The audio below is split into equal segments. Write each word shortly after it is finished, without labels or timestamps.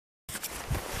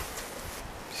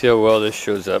See how well this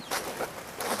shows up.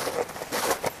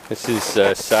 This is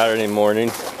Saturday morning.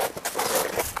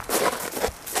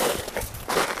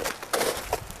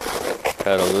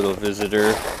 Had a little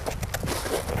visitor.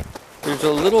 There's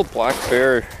a little black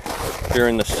bear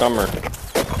during the summer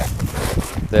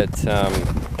that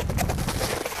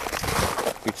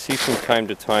we see from time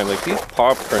to time. Like, these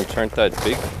paw prints aren't that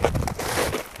big.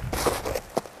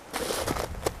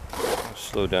 I'll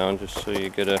slow down just so you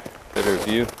get a better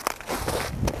view.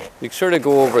 You can sort of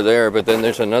go over there, but then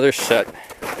there's another set.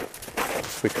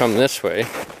 We come this way.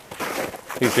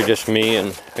 These are just me,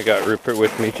 and I got Rupert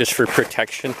with me just for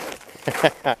protection.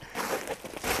 I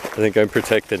think I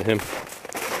protected him.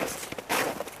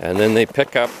 And then they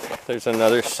pick up, there's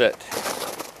another set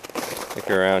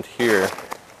like around here.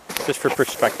 Just for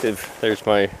perspective, there's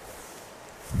my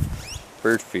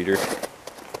bird feeder.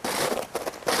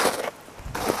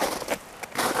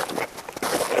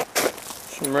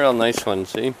 Some real nice ones,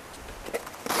 see?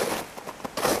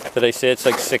 Did I say it's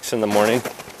like 6 in the morning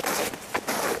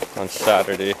on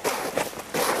Saturday?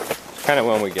 It's kind of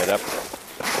when we get up.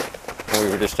 And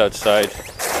we were just outside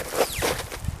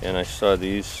and I saw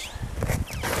these.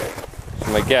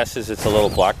 So my guess is it's a little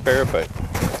black bear, but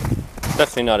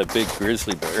definitely not a big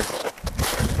grizzly bear.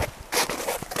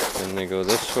 And they go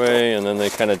this way, and then they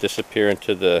kind of disappear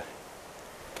into the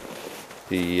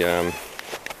see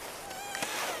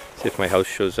if my house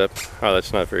shows up. Oh,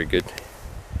 that's not very good.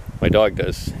 My dog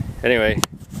does. Anyway,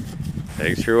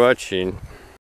 thanks for watching.